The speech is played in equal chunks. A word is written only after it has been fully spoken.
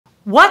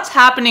What's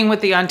happening with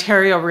the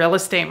Ontario real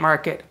estate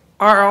market?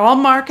 Are all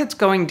markets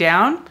going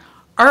down?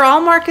 Are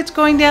all markets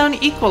going down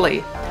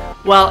equally?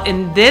 Well,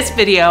 in this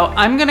video,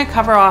 I'm going to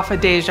cover off a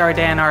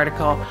Desjardins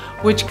article,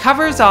 which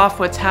covers off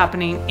what's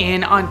happening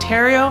in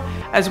Ontario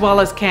as well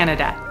as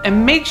Canada.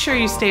 And make sure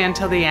you stay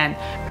until the end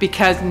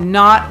because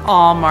not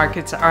all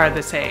markets are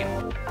the same.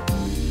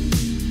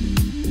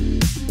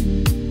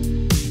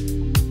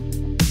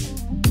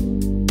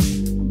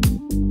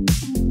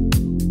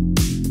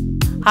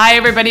 Hi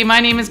everybody, my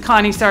name is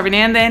Connie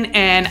Sarvanandan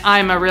and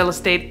I'm a real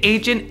estate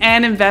agent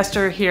and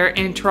investor here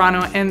in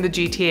Toronto and the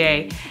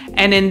GTA.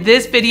 And in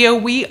this video,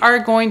 we are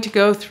going to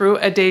go through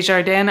a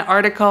Desjardins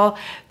article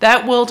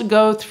that will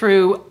go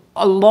through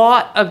a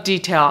lot of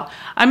detail.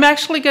 I'm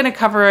actually going to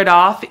cover it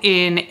off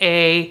in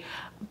a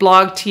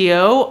blog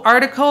TO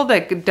article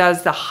that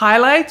does the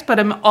highlights, but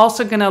I'm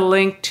also going to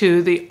link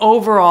to the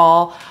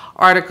overall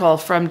article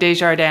from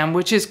Desjardins,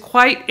 which is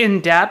quite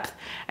in depth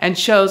and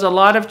shows a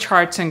lot of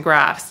charts and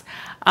graphs.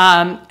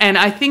 And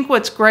I think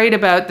what's great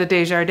about the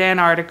Desjardins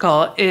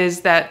article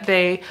is that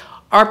they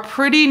are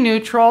pretty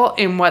neutral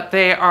in what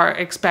they are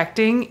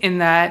expecting, in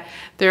that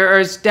there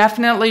is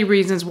definitely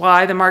reasons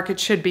why the market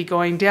should be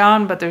going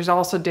down, but there's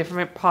also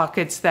different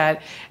pockets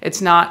that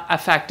it's not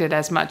affected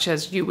as much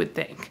as you would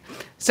think.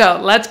 So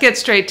let's get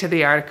straight to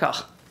the article.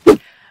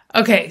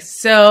 Okay,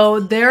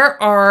 so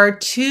there are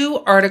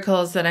two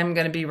articles that I'm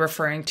going to be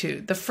referring to.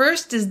 The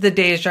first is the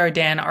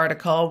Desjardins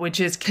article,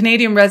 which is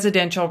Canadian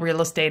residential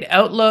real estate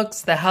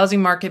outlooks. The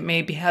housing market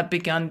may have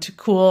begun to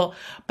cool,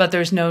 but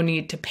there's no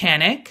need to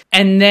panic.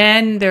 And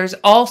then there's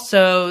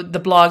also the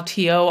blog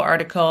TO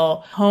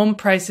article, home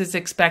prices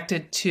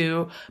expected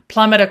to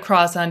plummet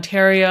across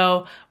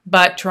Ontario,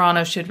 but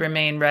Toronto should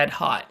remain red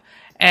hot.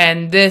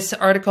 And this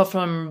article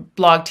from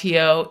blog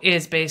TO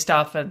is based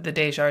off of the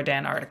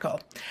Desjardins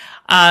article.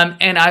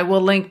 And I will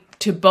link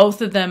to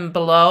both of them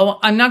below.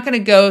 I'm not going to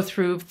go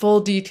through full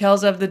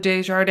details of the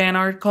Desjardins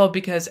article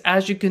because,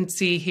 as you can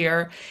see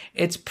here,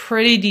 it's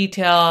pretty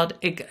detailed.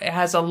 It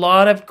has a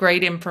lot of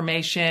great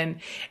information.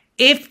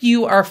 If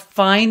you are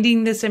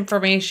finding this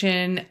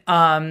information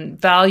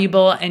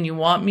valuable and you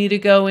want me to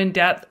go in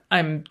depth,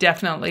 I'm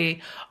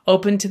definitely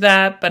open to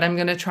that, but I'm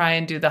going to try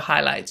and do the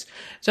highlights.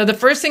 So the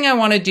first thing I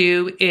want to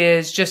do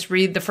is just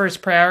read the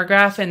first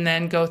paragraph and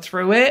then go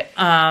through it.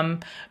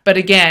 But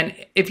again,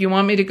 if you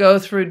want me to go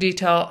through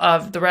detail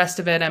of the rest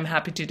of it, I'm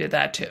happy to do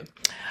that too.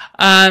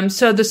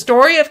 So the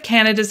story of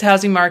Canada's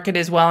housing market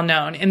is well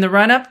known. In the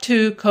run-up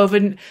to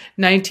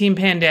COVID-19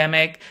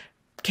 pandemic,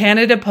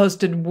 Canada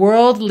posted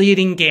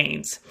world-leading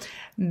gains.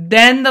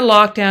 Then the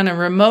lockdown and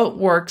remote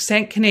work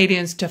sent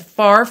Canadians to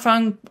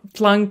far-flung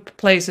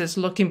places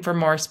looking for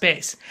more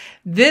space.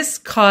 This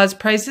caused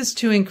prices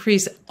to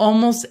increase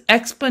almost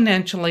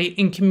exponentially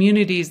in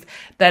communities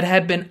that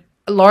had been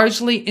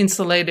largely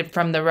insulated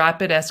from the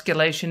rapid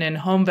escalation in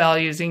home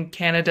values in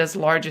Canada's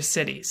largest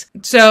cities.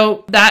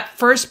 So that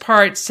first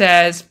part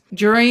says,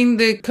 during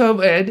the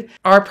COVID,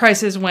 our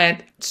prices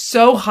went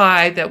so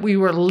high that we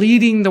were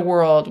leading the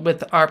world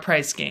with our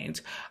price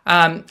gains.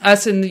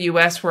 Us in the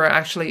US were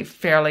actually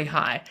fairly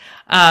high.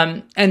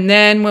 And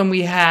then when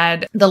we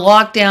had the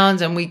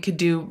lockdowns and we could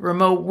do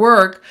remote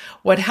work,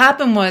 what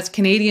happened was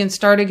Canadians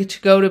started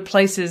to go to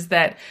places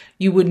that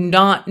you would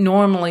not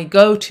normally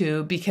go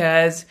to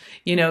because,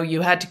 you know,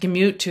 you had to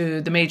commute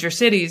to the major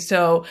cities.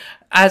 So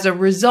as a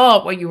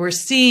result, what you were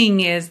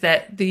seeing is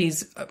that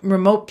these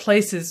remote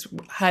places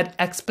had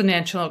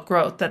exponential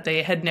growth that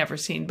they had never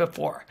seen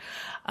before.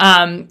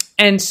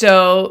 And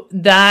so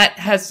that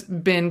has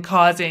been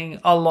causing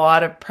a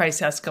lot of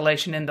price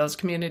escalation in those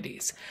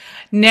communities.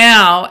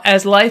 Now,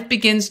 as life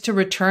begins to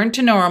return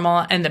to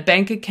normal and the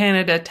Bank of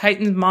Canada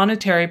tightens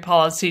monetary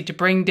policy to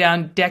bring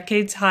down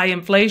decades-high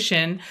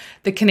inflation,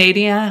 the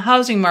Canadian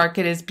housing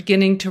market is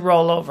beginning to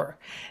roll over.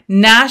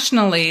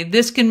 Nationally,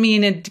 this can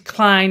mean a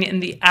decline in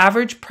the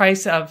average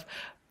price of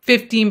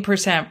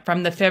 15%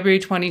 from the February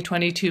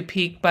 2022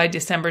 peak by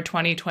December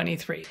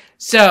 2023.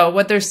 So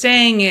what they're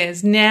saying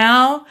is,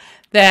 now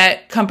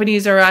that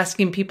companies are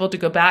asking people to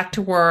go back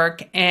to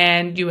work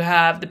and you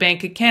have the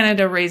Bank of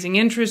Canada raising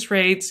interest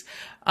rates,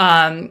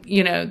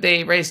 you know,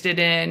 they raised it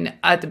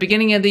at the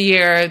beginning of the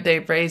year.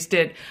 They've raised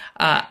it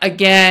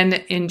again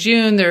in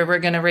June. They were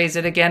going to raise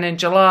it again in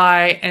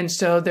July. And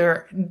so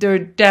they're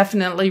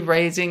definitely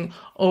raising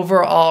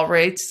overall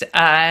rates,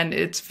 and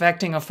it's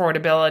affecting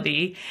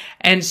affordability.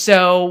 And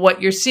so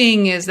what you're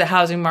seeing is the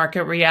housing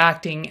market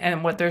reacting.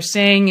 And what they're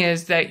saying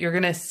is that you're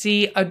going to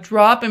see a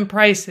drop in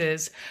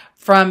prices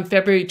from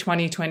February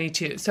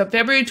 2022. So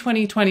February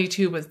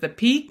 2022 was the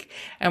peak,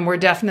 and we're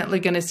definitely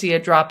going to see a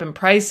drop in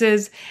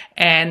prices.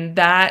 And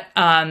that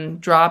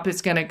drop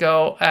is going to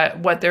go,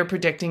 what they're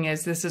predicting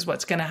is this is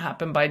what's going to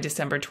happen by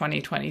December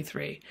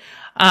 2023.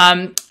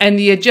 And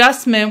the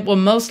adjustment will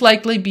most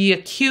likely be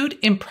acute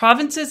in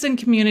provinces and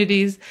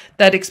communities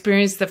that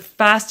experienced the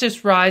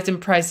fastest rise in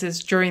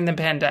prices during the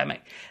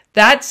pandemic.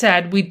 That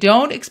said, we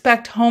don't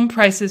expect home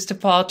prices to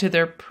fall to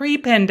their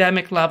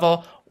pre-pandemic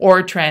level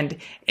or trend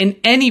in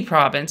any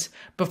province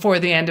before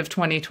the end of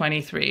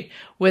 2023,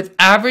 with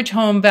average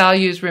home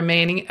values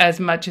remaining as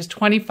much as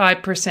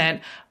 25%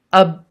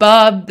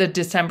 above the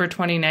December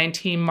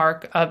 2019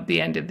 mark of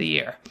the end of the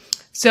year.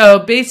 So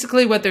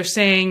basically what they're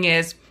saying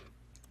is,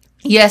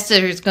 yes,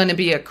 there's going to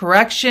be a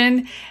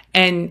correction,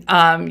 and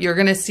you're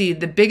going to see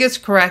the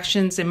biggest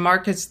corrections in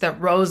markets that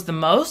rose the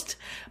most.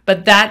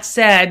 But that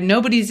said,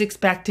 nobody's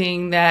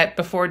expecting that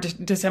before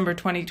December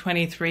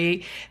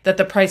 2023 that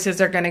the prices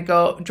are going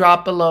to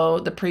drop below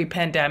the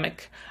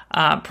pre-pandemic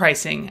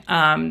pricing.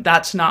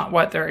 That's not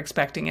what they're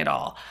expecting at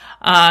all.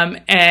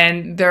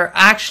 And they're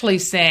actually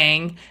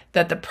saying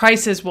that the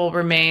prices will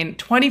remain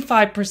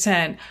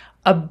 25%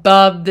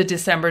 above the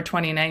December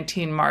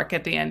 2019 mark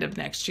at the end of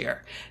next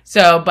year.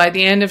 So by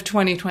the end of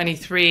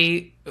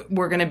 2023,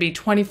 we're going to be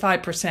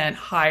 25%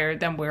 higher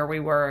than where we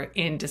were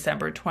in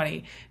December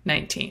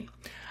 2019.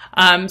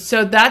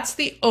 So that's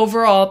the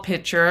overall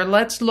picture.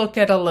 Let's look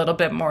at a little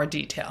bit more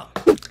detail.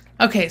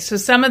 Okay, so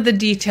some of the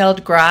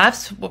detailed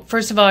graphs. Well,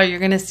 first of all, you're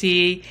going to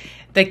see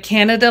that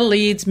Canada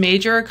leads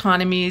major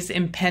economies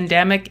in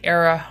pandemic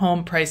era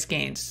home price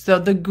gains. So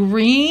the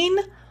green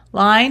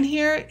line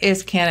here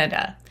is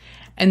Canada.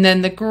 And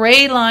then the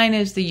gray line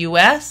is the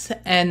US,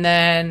 and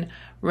then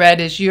red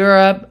is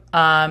Europe.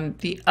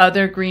 The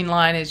other green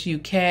line is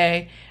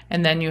UK,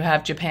 and then you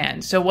have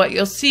Japan. So what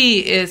you'll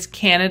see is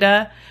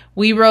Canada,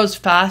 we rose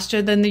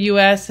faster than the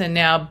US, and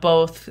now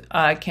both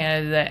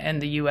Canada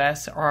and the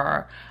US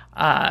are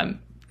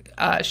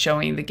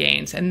showing the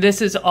gains. And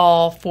this is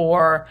all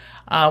for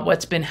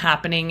what's been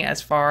happening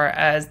as far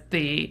as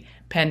the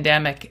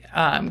pandemic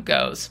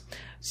goes.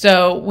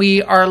 So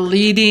we are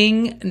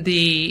leading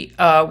the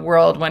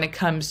world when it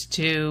comes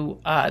to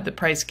the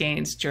price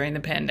gains during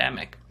the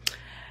pandemic.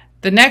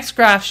 The next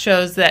graph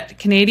shows that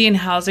Canadian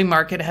housing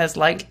market has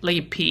likely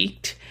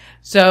peaked.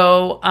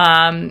 So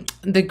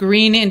the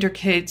green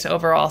indicates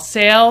overall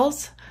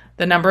sales,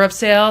 the number of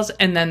sales,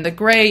 and then the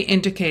gray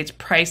indicates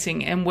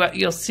pricing. And what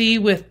you'll see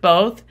with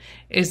both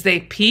is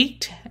they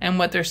peaked, and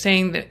what they're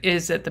saying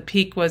is that the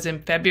peak was in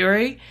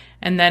February,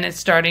 and then it's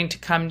starting to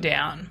come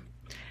down.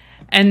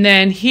 And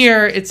then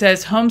here it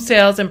says home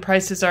sales and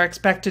prices are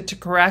expected to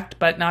correct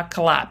but not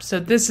collapse. So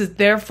this is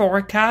their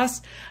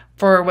forecast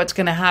for what's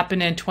going to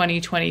happen in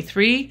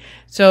 2023.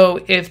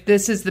 So if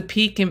this is the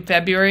peak in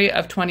February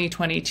of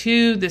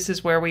 2022, this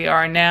is where we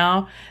are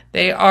now.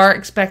 They are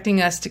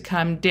expecting us to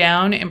come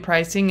down in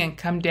pricing and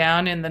come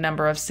down in the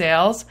number of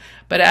sales.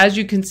 But as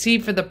you can see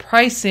for the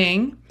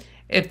pricing,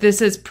 if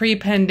this is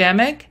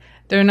pre-pandemic,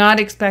 they're not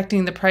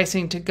expecting the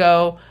pricing to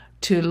go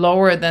to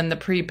lower than the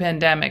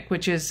pre-pandemic,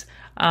 which is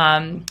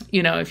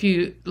if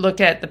you look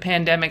at the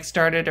pandemic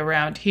started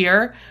around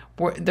here,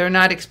 they're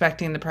not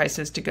expecting the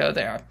prices to go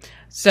there.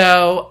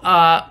 So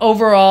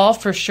overall,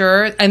 for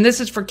sure, and this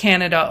is for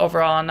Canada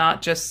overall,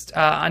 not just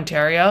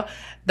Ontario,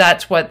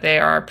 that's what they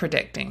are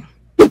predicting.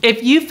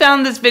 If you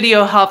found this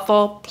video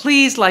helpful,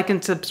 please like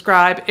and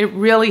subscribe. It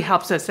really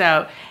helps us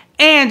out.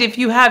 And if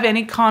you have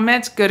any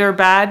comments, good or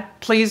bad,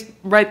 please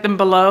write them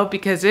below,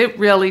 because it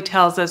really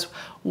tells us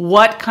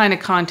what kind of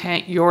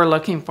content you're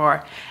looking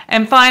for.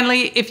 And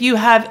finally, if you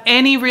have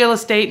any real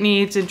estate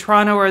needs in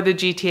Toronto or the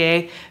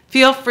GTA,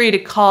 feel free to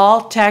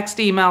call, text,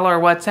 email, or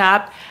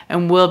WhatsApp,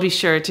 and we'll be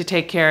sure to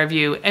take care of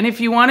you. And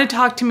if you want to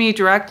talk to me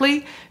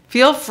directly,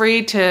 feel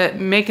free to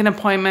make an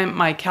appointment.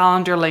 My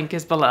calendar link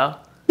is below.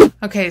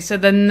 Okay, so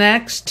the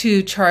next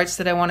two charts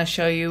that I want to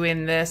show you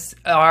in this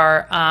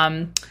are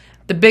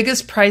the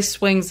biggest price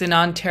swings in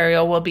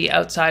Ontario will be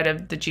outside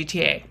of the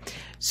GTA.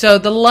 So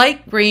the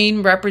light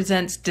green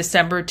represents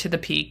December to the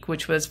peak,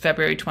 which was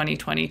February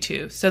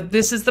 2022. So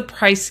this is the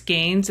price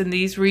gains in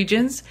these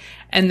regions.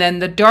 And then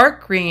the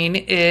dark green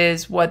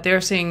is what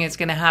they're saying is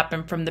going to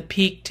happen from the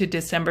peak to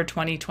December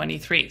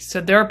 2023. So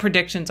there are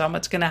predictions on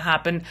what's going to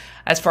happen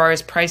as far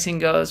as pricing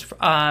goes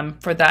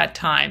for that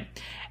time.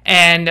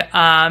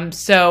 And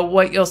so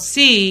what you'll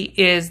see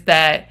is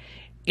that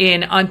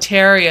in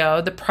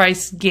Ontario, the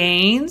price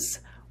gains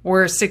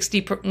were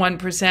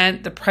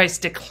 61%. The price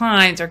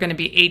declines are going to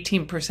be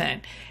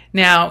 18%.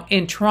 Now,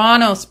 in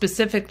Toronto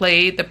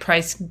specifically, the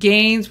price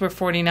gains were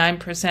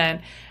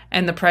 49%,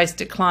 and the price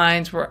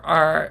declines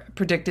are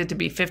predicted to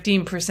be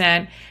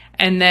 15%.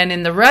 And then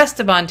in the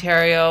rest of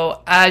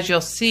Ontario, as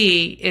you'll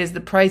see, is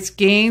the price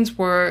gains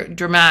were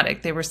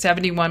dramatic. They were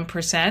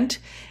 71%.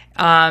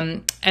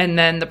 And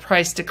then the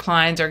price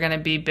declines are going to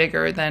be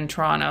bigger than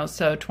Toronto,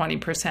 so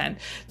 20%.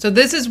 So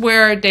this is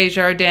where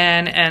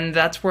Desjardins, and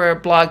that's where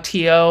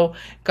BlogTO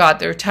got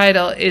their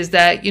title, is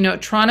that,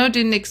 Toronto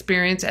didn't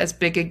experience as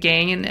big a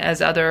gain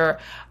as other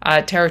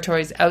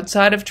territories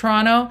outside of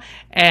Toronto.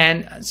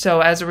 And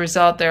so as a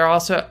result, they're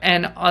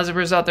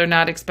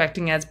not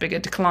expecting as big a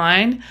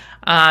decline.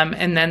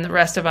 And then the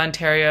rest of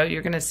Ontario,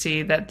 you're going to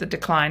see that the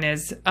decline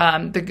is,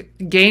 the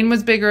gain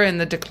was bigger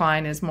and the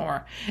decline is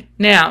more.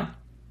 Now,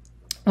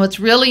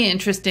 what's really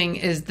interesting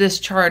is this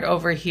chart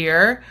over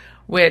here,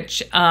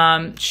 which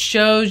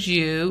shows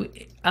you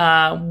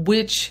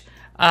which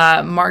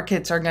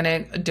markets are going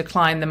to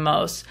decline the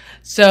most.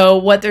 So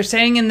what they're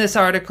saying in this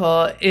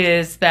article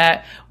is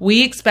that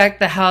we expect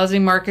the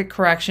housing market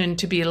correction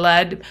to be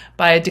led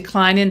by a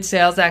decline in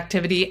sales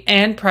activity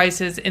and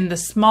prices in the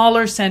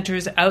smaller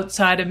centers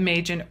outside of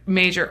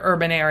major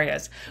urban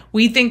areas.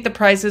 We think the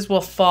prices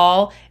will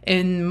fall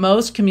in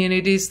most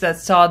communities that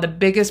saw the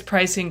biggest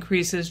price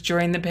increases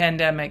during the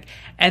pandemic,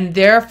 and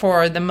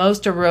therefore the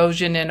most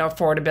erosion in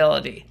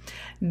affordability.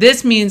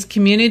 This means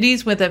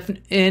communities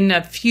within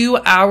a few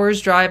hours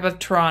drive of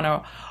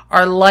Toronto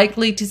are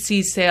likely to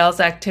see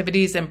sales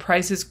activities and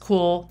prices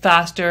cool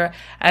faster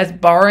as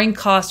borrowing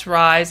costs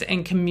rise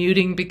and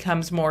commuting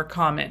becomes more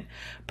common.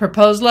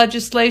 Proposed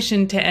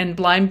legislation to end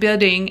blind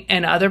bidding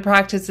and other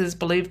practices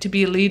believed to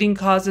be leading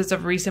causes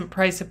of recent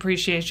price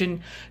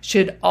appreciation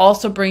should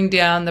also bring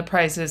down the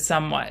prices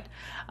somewhat.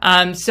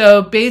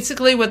 So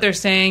basically what they're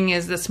saying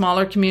is the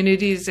smaller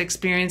communities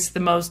experience the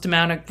most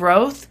amount of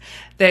growth.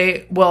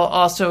 They will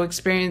also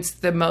experience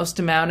the most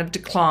amount of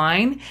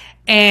decline.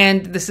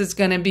 And this is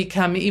going to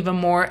become even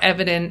more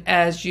evident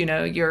as,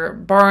 your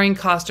borrowing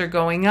costs are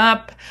going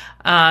up,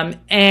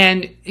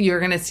 and you're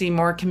going to see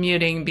more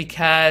commuting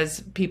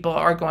because people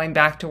are going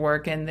back to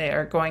work and they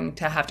are going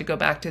to have to go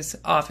back to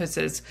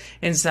offices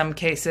in some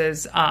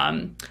cases.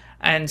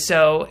 And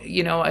so,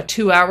 a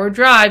 2-hour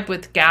drive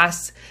with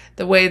gas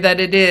the way that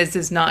it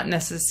is not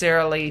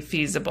necessarily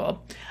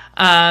feasible.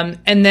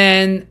 And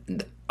then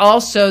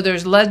also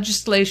there's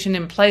legislation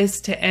in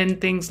place to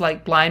end things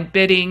like blind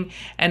bidding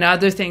and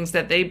other things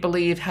that they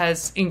believe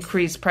has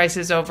increased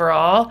prices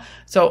overall.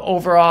 So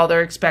overall,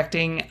 they're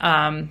expecting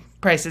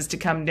prices to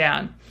come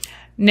down.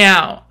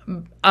 Now,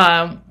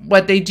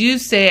 what they do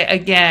say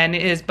again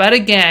is, but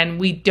again,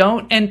 we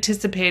don't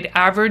anticipate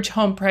average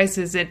home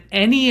prices in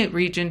any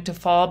region to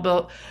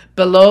fall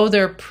below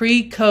their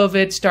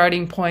pre-COVID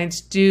starting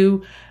points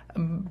due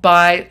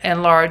by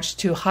and large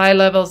to high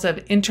levels of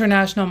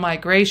international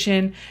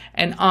migration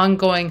and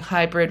ongoing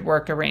hybrid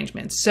work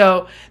arrangements.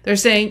 So they're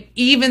saying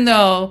even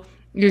though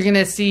you're going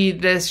to see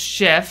this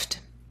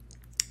shift,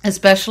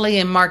 especially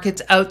in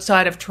markets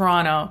outside of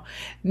Toronto,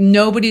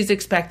 nobody's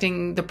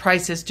expecting the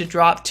prices to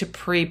drop to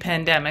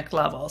pre-pandemic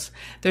levels.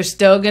 They're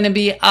still going to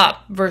be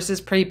up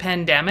versus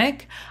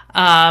pre-pandemic.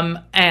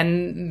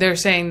 And they're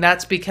saying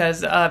that's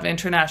because of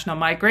international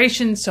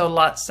migration. So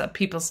lots of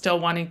people still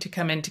wanting to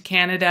come into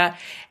Canada.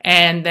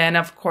 And then,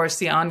 of course,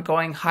 the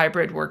ongoing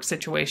hybrid work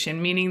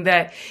situation, meaning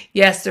that,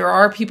 yes, there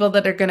are people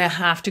that are going to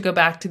have to go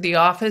back to the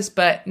office,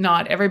 but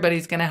not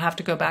everybody's going to have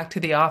to go back to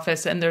the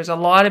office. And there's a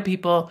lot of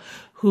people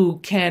who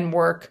can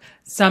work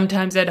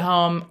sometimes at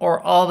home or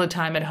all the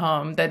time at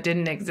home that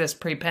didn't exist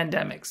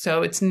pre-pandemic.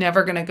 So it's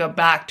never going to go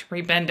back to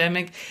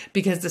pre-pandemic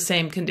because the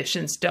same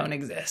conditions don't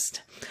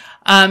exist.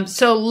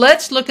 So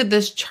let's look at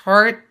this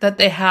chart that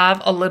they have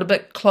a little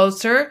bit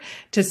closer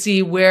to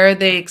see where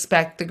they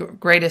expect the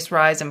greatest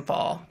rise and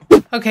fall.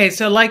 Okay,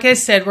 so like I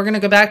said, we're going to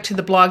go back to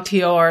the Blog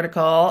TO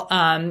article,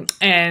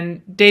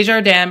 and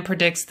Desjardins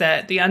predicts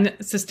that the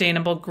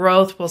unsustainable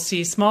growth will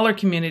see smaller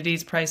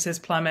communities' prices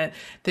plummet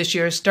this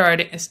year,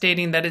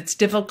 stating that it's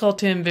difficult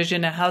to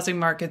envision a housing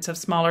markets of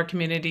smaller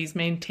communities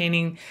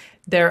maintaining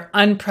their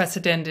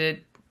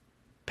unprecedented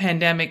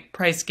pandemic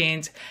price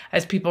gains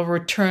as people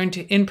return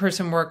to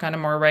in-person work on a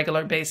more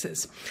regular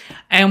basis.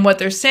 And what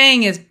they're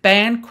saying is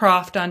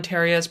Bancroft,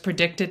 Ontario is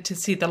predicted to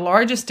see the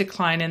largest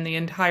decline in the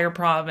entire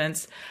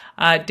province.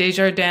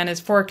 Desjardins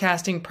is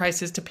forecasting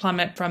prices to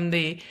plummet from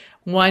the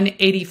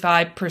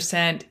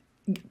 185%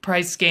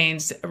 price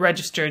gains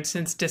registered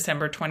since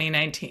December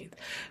 2019.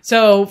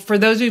 So for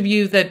those of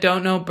you that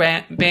don't know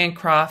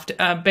Bancroft,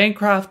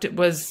 Bancroft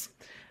was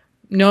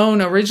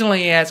known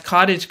originally as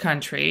cottage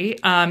country.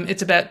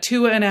 It's about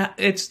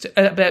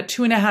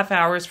 2.5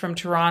 hours from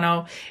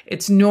Toronto.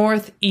 It's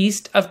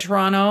northeast of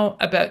Toronto,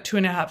 about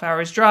 2.5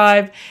 hours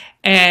drive,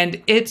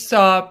 and it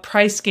saw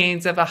price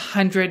gains of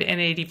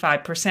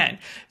 185%.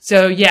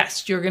 So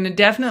yes, you're going to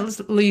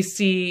definitely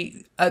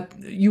see,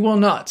 you will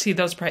not see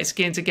those price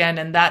gains again,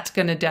 and that's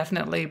going to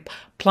definitely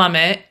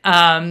plummet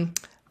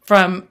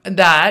from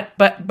that.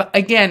 But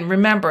again,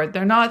 remember,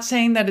 they're not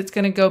saying that it's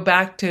going to go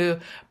back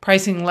to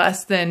pricing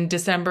less than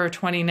December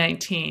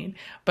 2019,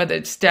 but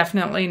it's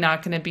definitely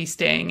not going to be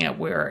staying at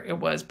where it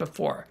was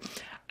before.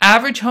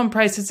 Average home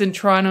prices in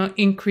Toronto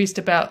increased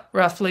about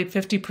roughly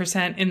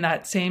 50% in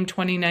that same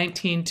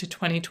 2019 to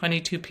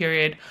 2022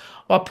 period,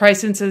 while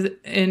prices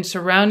in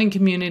surrounding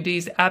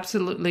communities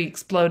absolutely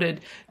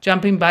exploded,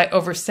 jumping by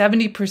over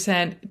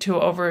 70%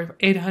 to over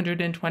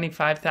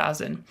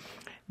 $825,000.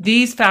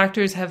 These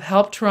factors have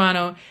helped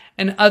Toronto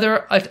and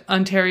other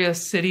Ontario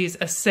cities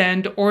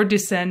ascend or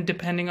descend,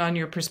 depending on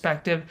your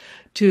perspective,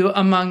 to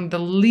among the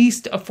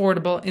least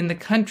affordable in the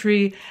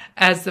country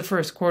as of the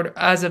first quarter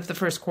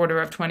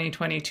of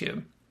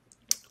 2022.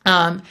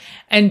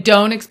 And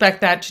don't expect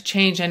that to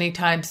change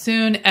anytime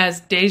soon, as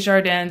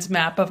Desjardins'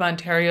 map of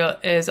Ontario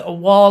is a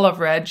wall of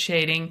red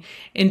shading,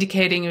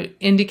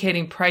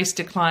 indicating price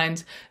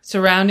declines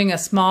surrounding a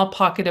small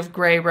pocket of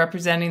gray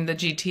representing the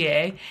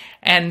GTA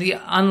and the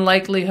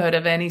unlikelihood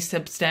of any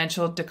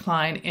substantial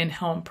decline in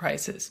home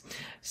prices.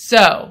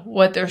 So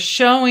what they're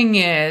showing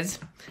is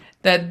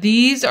that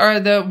these are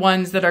the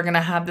ones that are going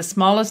to have the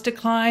smallest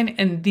decline,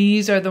 and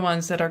these are the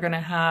ones that are going to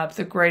have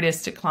the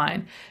greatest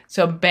decline.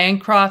 So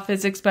Bancroft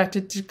is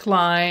expected to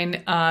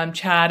decline,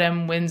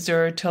 Chatham,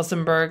 Windsor,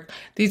 Tillsonburg.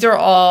 These are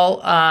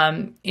all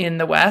in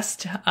the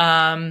west.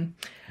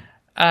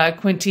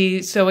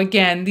 Quinte. So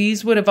again,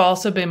 these would have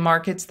also been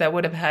markets that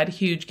would have had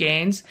huge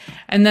gains.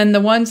 And then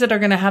the ones that are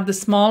going to have the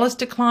smallest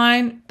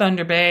decline,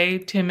 Thunder Bay,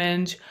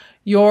 Timmins,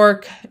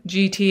 York,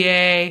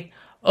 GTA,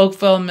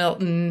 Oakville,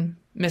 Milton,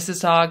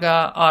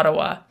 Mississauga,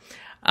 Ottawa.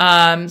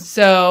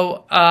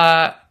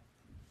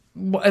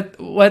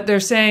 What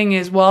they're saying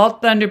is, while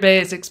Thunder Bay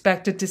is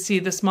expected to see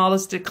the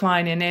smallest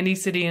decline in any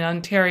city in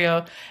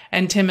Ontario,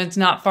 and Timmins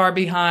not far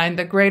behind,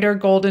 the Greater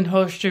Golden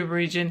Horseshoe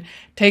region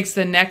takes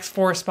the next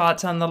 4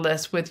 spots on the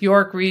list, with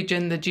York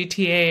Region, the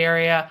GTA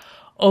area,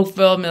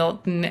 Oakville,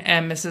 Milton,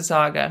 and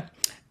Mississauga.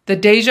 The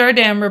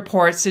Desjardins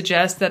report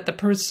suggests that the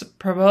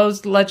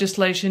proposed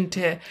legislation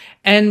to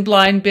end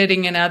blind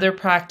bidding and other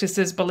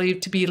practices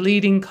believed to be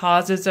leading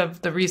causes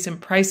of the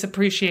recent price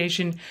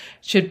appreciation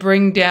should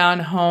bring down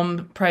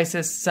home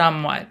prices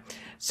somewhat.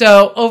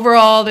 So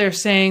overall, they're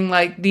saying,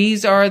 like,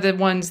 these are the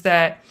ones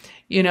that,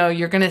 you know,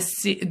 you're going to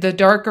see. The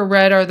darker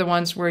red are the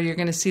ones where you're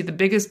going to see the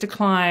biggest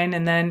decline,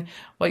 and then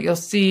what you'll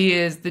see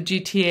is the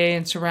GTA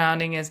and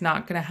surrounding is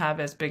not going to have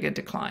as big a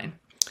decline.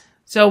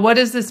 So what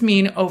does this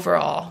mean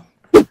overall?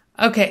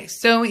 Okay,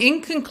 so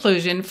in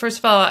conclusion, first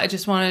of all, I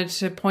just wanted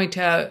to point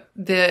out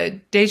the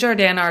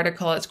Desjardins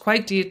article. It's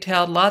quite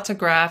detailed, lots of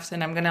graphs,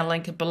 and I'm going to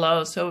link it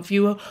below. So if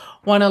you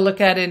want to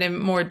look at it in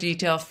more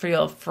detail,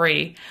 feel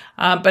free.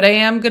 But I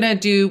am going to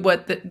do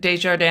what the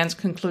Desjardins'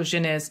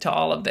 conclusion is to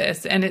all of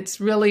this, and it's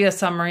really a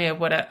summary of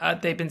what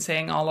they've been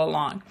saying all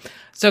along.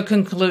 So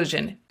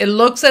conclusion, it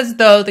looks as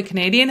though the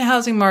Canadian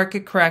housing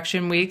market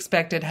correction we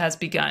expected has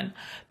begun,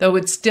 though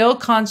it's still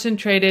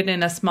concentrated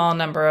in a small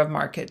number of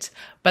markets.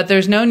 But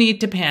there's no need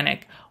to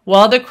panic.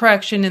 While the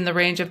correction in the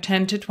range of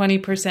 10 to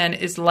 20%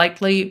 is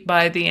likely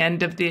by the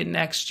end of the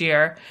next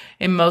year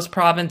in most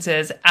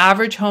provinces,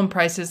 average home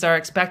prices are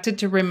expected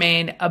to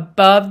remain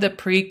above the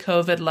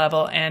pre-COVID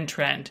level and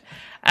trend.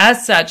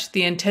 As such,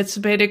 the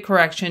anticipated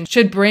correction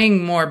should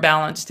bring more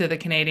balance to the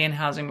Canadian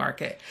housing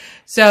market.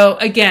 So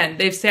again,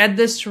 they've said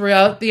this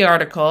throughout the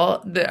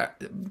article.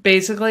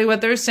 Basically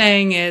what they're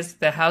saying is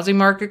the housing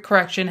market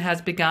correction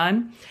has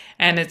begun,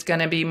 and it's going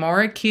to be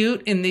more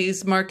acute in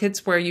these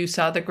markets where you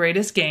saw the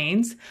greatest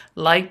gains,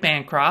 like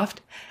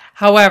Bancroft.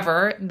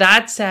 However,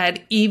 that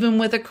said, even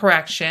with a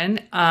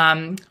correction,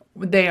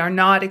 they are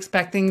not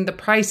expecting the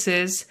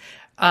prices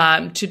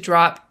to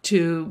drop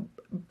to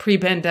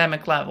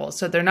pre-pandemic levels.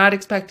 So they're not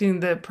expecting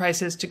the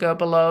prices to go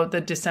below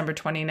the December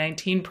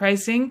 2019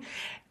 pricing.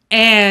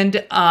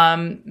 And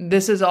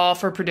this is all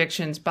for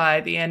predictions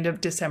by the end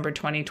of December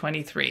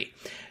 2023.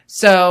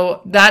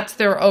 So that's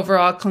their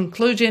overall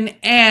conclusion.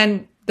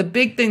 And the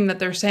big thing that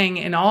they're saying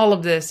in all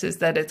of this is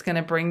that it's going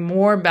to bring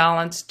more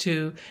balance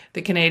to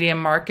the Canadian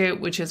market,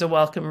 which is a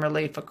welcome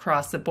relief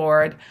across the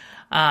board,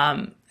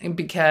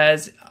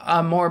 because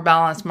a more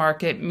balanced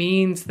market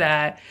means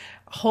that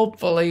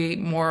hopefully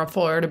more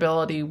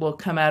affordability will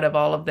come out of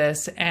all of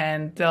this,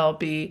 and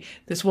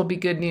this will be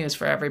good news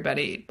for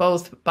everybody,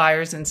 both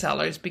buyers and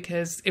sellers,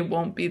 because it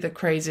won't be the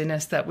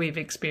craziness that we've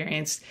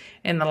experienced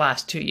in the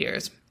last 2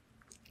 years.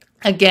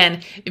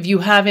 Again, if you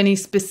have any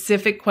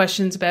specific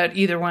questions about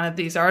either one of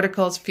these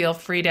articles, feel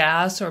free to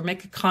ask or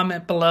make a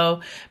comment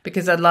below,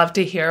 because I'd love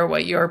to hear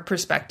what your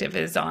perspective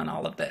is on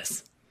all of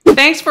this.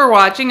 Thanks for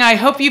watching. I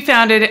hope you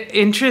found it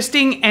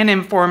interesting and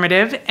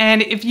informative.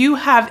 And if you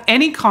have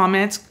any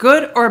comments,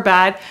 good or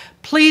bad,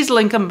 please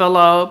link them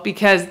below,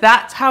 because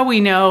that's how we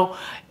know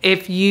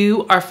if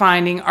you are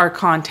finding our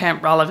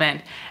content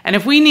relevant. And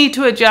if we need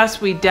to adjust,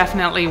 we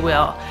definitely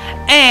will.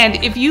 And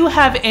if you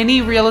have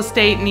any real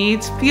estate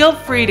needs, feel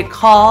free to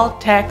call,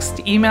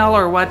 text, email,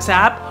 or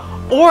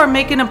WhatsApp, or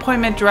make an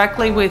appointment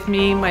directly with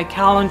me. My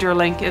calendar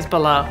link is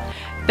below.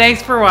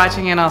 Thanks for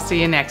watching, and I'll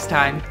see you next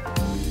time.